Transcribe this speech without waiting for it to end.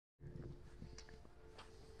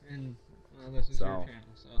And this is your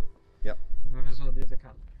channel, so yep. might as well do the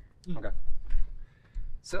cut. Okay.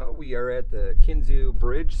 So we are at the Kinzua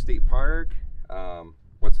Bridge State Park.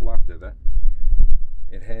 What's left of it?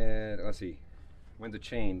 It had, let's see, when's it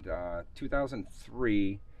changed?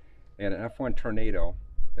 2003, it had an F1 tornado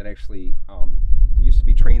that actually, there used to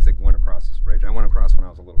be trains that went across this bridge. I went across when I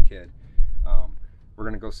was a little kid. We're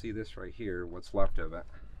going to go see this right here, what's left of it.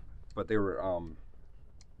 But they were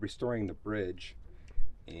restoring the bridge,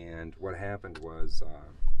 and what happened was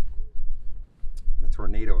the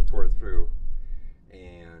tornado tore through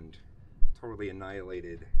and totally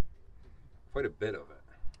annihilated quite a bit of it,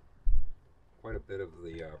 quite a bit of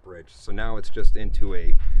the bridge. So now it's just into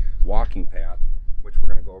a walking path, which we're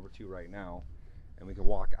going to go over to right now, and we can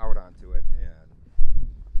walk out onto it and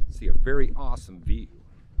see a very awesome view.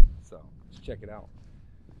 So let's check it out.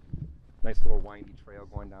 Nice little windy trail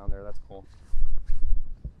going down there. That's cool.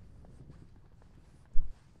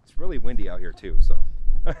 It's really windy out here too, so.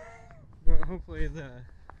 But hopefully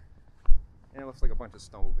And it looks like a bunch of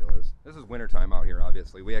snowmobilers. This is wintertime out here,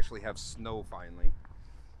 obviously. We actually have snow finally.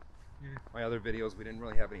 Yeah. My other videos, we didn't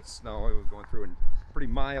really have any snow. It was going through a pretty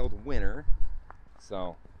mild winter.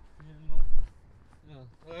 So. Yeah,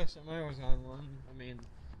 the last time I was on one, I mean,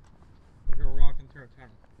 we were walking through a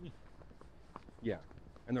tunnel. Yeah.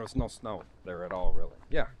 And there was no snow there at all, really.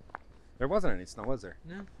 Yeah. There wasn't any snow, was there?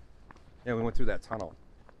 No. Yeah, we went through that tunnel.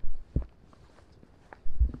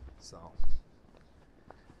 So.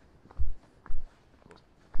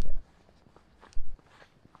 Yeah.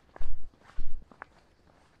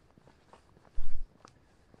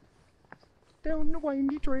 Down the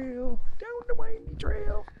windy trail, down the windy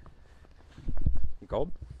trail. You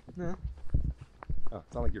cold? No. Oh,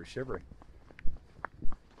 it's not like you're shivering.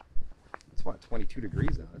 It's what, 22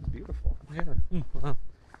 degrees out. It's beautiful. Yeah. Wow.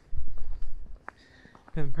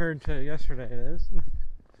 Compared to yesterday, it is.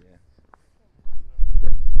 Yeah.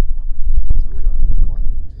 Let's go around the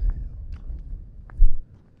windy trail.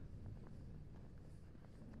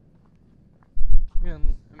 Yeah,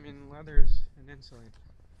 I mean, leather's an insulate.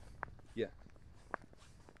 Yeah.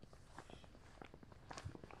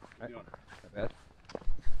 Right. Not bad.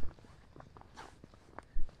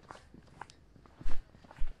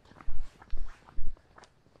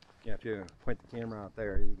 Yeah, if you point the camera out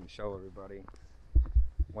there, you can show everybody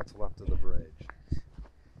what's left of the bridge.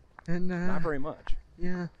 And Not very much.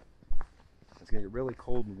 yeah. It's gonna get really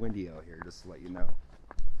cold and windy out here, just to let you know.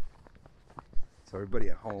 So everybody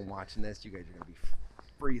at home watching this, you guys are gonna be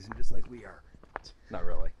freezing just like we are. Not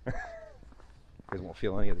really. You guys won't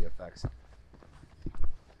feel any of the effects.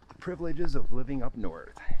 The privileges of living up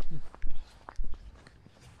north.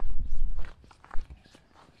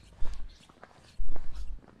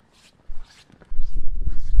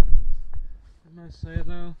 I must say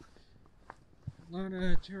though, a lot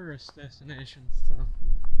of tourist destinations, so.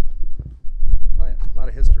 Oh yeah, a lot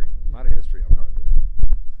of history. A lot of history up north here.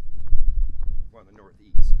 Well, in the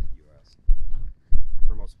northeast U.S. That's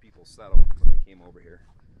where most people settled when they came over here.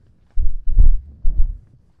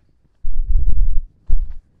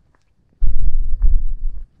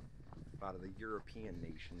 A lot of the European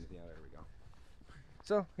nations. Yeah, there we go.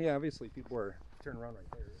 So, yeah, obviously people are turning around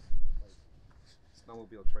right there. Like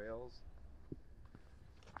snowmobile trails.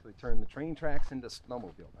 So they turn the train tracks into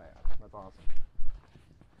snowmobile paths. That's awesome.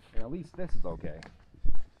 And at least this is okay.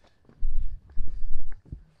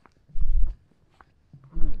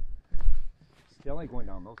 Yeah, I like going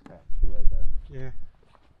down those paths too, right there. Yeah.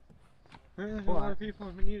 There's a lot of people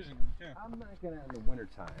have been using them too. I'm not gonna in the winter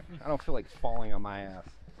time. I don't feel like falling on my ass.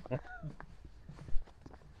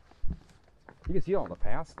 You can see all the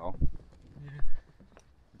paths though. Yeah.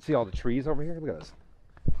 See all the trees over here? Look at this.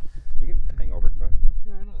 You can hang over. Go ahead.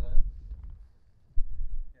 Yeah, I know that.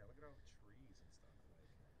 Yeah, look at all the trees and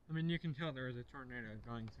stuff. I mean, you can tell there was a tornado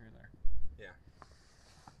going through there. Yeah.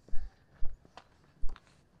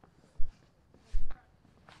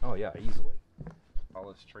 Oh yeah, easily.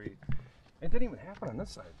 All this tree. It didn't even happen on this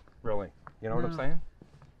side, really. You know what I'm No. saying?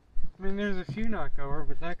 I mean, there's a few knocked over,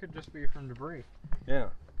 but that could just be from debris. Yeah.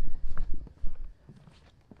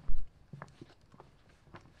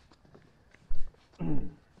 I'm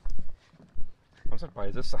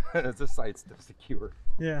surprised this side's still secure.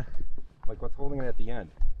 Yeah. Like what's holding it at the end?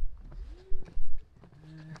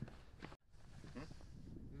 Is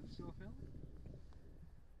it still filming?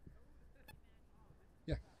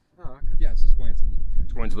 Yeah. Oh, okay. Yeah, it's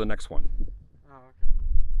going to the next one. Oh, okay.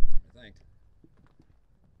 I think.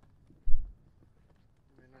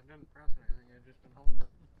 I mean, I didn't press anything, I've just been holding it.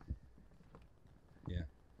 Yeah.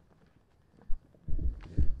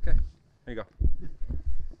 Okay. There you go.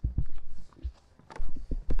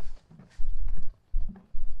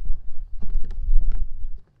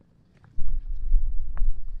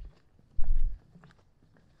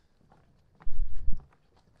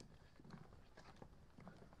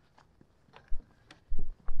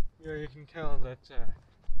 Yeah, you can tell that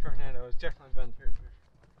tornado has definitely been through here.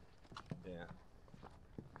 Yeah.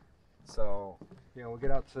 So, you know, we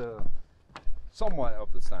get out to somewhat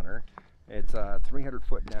of the center. It's 300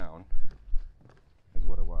 foot down, is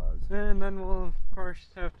what it was. And then we'll, of course,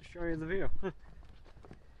 have to show you the view.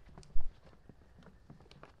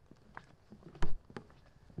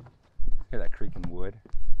 Hear that creaking wood?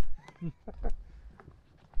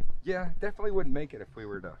 Yeah, definitely wouldn't make it if we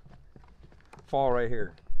were to fall right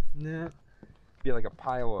here. Yeah. Be like a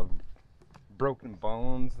pile of broken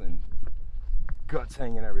bones and guts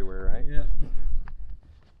hanging everywhere, right? Yeah.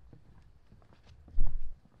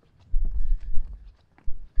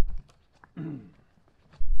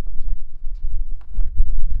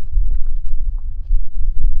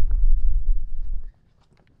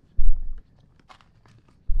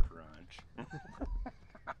 Crunch.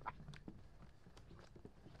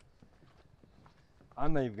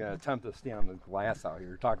 I'm not even gonna attempt to stay on the glass out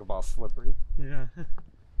here. Talk about slippery. Yeah.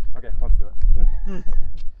 Okay, let's do it.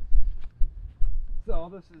 So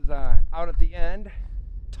this is out at the end.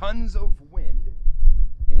 Tons of wind,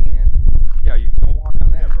 and yeah, you can walk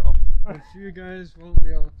on that, bro. Which you guys won't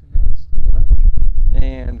be able to notice too much.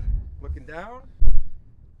 And looking down,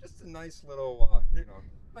 just a nice little, you know,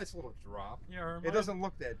 nice little drop. Yeah, It doesn't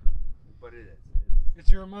look that, but it is.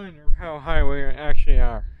 It's a reminder of how high we actually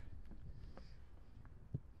are.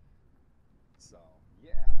 So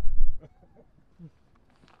yeah.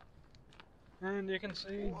 And you can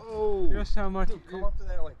see Whoa! just how much. Dude, come up to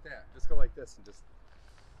that like that. Just go like this and just.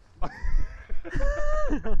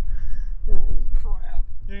 Holy crap!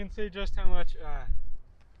 You can see just how much.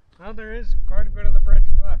 Well, there is quite a bit of the bridge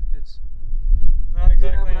left. It's not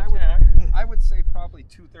exactly Yeah, intact. I would say probably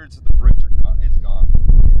 2/3 of the bridge is gone.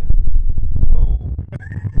 Yeah. Whoa!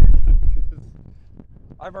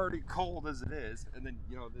 I'm already cold as it is, and then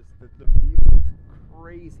you know the view is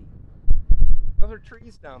crazy. Those are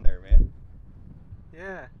trees down there, man.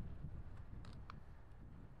 Yeah.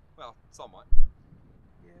 Well, somewhat.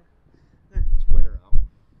 Yeah. It's winter out.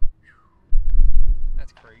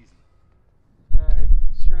 That's crazy. I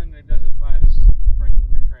strongly disadvise bringing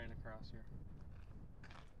a train across here.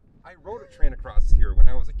 I rode a train across here when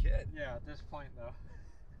I was a kid. Yeah, at this point though.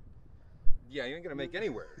 Yeah, you ain't gonna make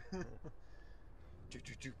anywhere.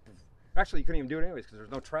 Actually, you couldn't even do it anyways because there's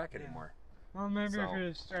no track anymore. Well, maybe So- if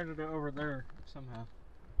you started it over there somehow.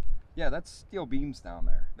 Yeah, that's steel beams down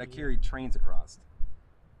there that Yeah. carried trains across.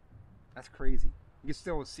 That's crazy. You can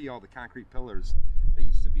still see all the concrete pillars that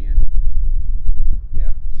used to be in.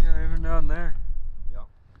 Yeah. Yeah, even down there. Yep.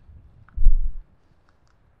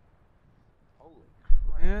 Holy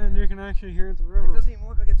crap. And man. you can actually hear the It river. doesn't even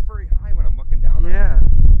look like it's very high when I'm looking down there. Yeah,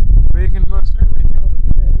 but you can most certainly tell that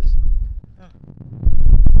it is.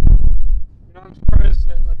 You know, I'm surprised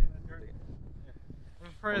that like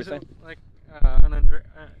I'm surprised What were that you like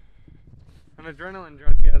an adrenaline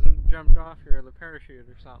junkie hasn't jumped off here with a parachute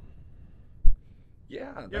or something.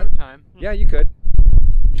 Yeah. Give it time. Yeah, you could.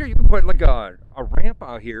 Sure, you could put like a ramp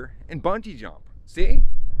out here and bungee jump. See?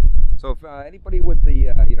 So if anybody with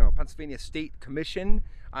the you know, Pennsylvania State Commission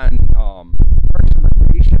on Parks and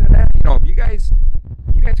Recreation and that, you know, if you guys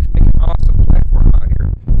can make an awesome platform out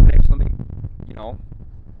here and have something, you know,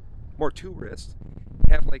 more tourists,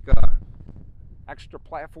 have like a extra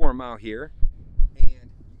platform out here, and you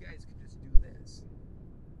guys can just do this.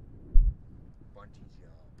 Bungee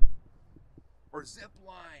jump. Or zip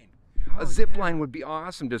line. Oh, A zip yeah. line would be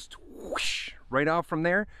awesome. Just whoosh, right out from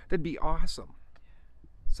there. That'd be awesome.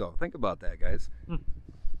 So think about that, guys.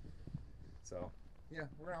 So yeah,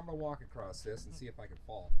 I'm gonna walk across this and see if I can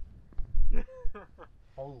fall.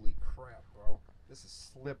 Holy crap, bro! This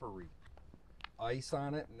is slippery. Ice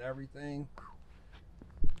on it and everything.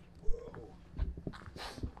 Whoa!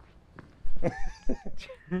 I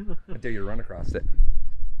dare you to run across it.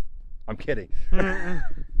 I'm kidding. I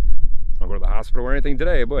don't go to the hospital or anything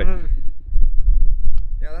today, but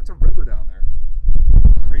yeah, that's a river down there.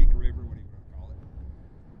 Creek, river, what do you want to call it?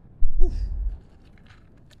 Whew.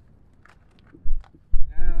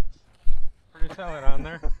 Yeah, it's pretty solid on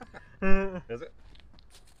there. Is it?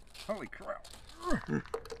 Holy crap.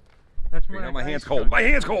 That's Okay, now my ice hand's cold. junkie My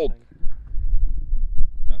hand's kind of cold. thing.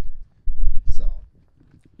 Okay. So,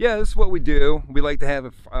 yeah, this is what we do. We like to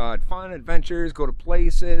have fun adventures, go to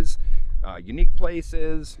places, unique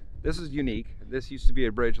places. This is unique. This used to be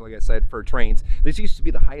a bridge, like I said, for trains. This used to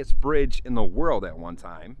be the highest bridge in the world at one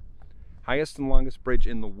time. Highest and longest bridge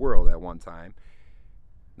in the world at one time.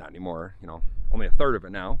 Not anymore, you know, only a third of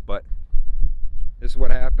it now, but this is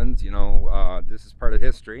what happens, you know, this is part of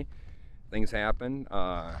history. Things happen.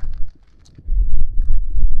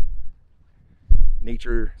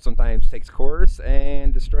 nature sometimes takes course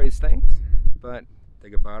and destroys things, but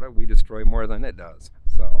think about it, we destroy more than it does.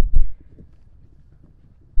 So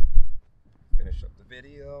finish up the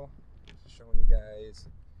video, showing you guys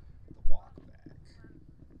the walk back.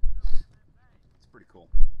 It's pretty cool.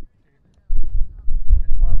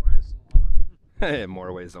 In more ways than one. In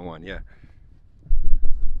more ways than one, yeah.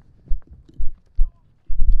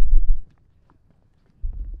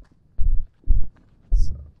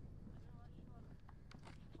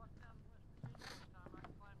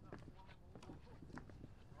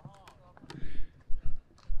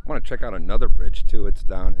 I want to check out another bridge too. It's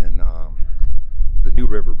down in the New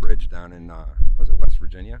River Bridge down in was it West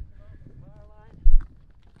Virginia?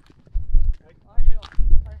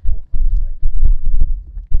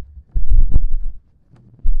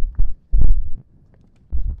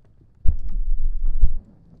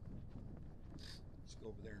 Just go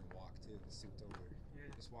over there and walk too. See what's over there.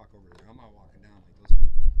 Yeah. Just walk over there. I'm not walking down like those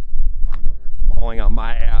people. I end up falling on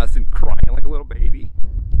my ass and crying like a little baby.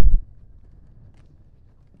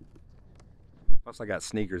 Plus I got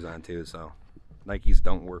sneakers on too, so Nikes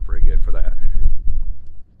don't work very good for that.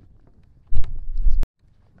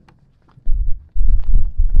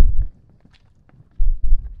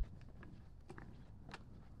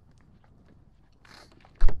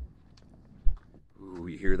 Ooh,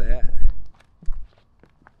 you hear that?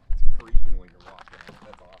 It's creaking when you're walking.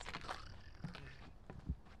 That's awesome.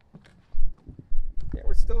 Yeah,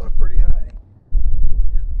 we're still up pretty high.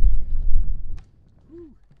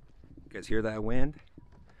 You guys hear that wind?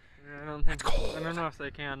 Yeah, I don't know if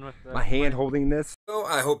they can with the my hand holding this. So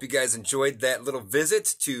I hope you guys enjoyed that little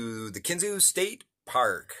visit to the Kinzua State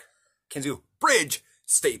Park. Kinzua Bridge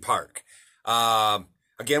State Park.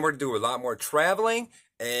 Again, we're going to do a lot more traveling,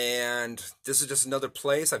 and this is just another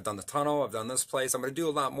place. I've done the tunnel, I've done this place. I'm going to do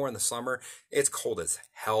a lot more in the summer. It's cold as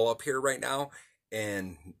hell up here right now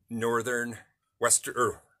in western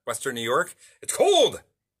New York. It's cold!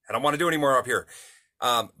 I don't want to do any more up here.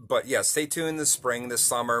 But yeah, stay tuned this spring, this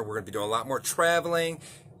summer. We're going to be doing a lot more traveling,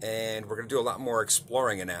 and we're going to do a lot more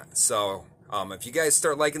exploring in that. So if you guys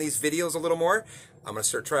start liking these videos a little more, I'm going to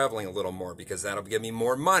start traveling a little more, because that'll give me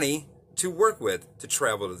more money to work with to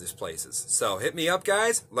travel to these places. So hit me up,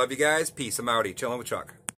 guys. Love you guys. Peace. I'm outie. Chilling with Chuck.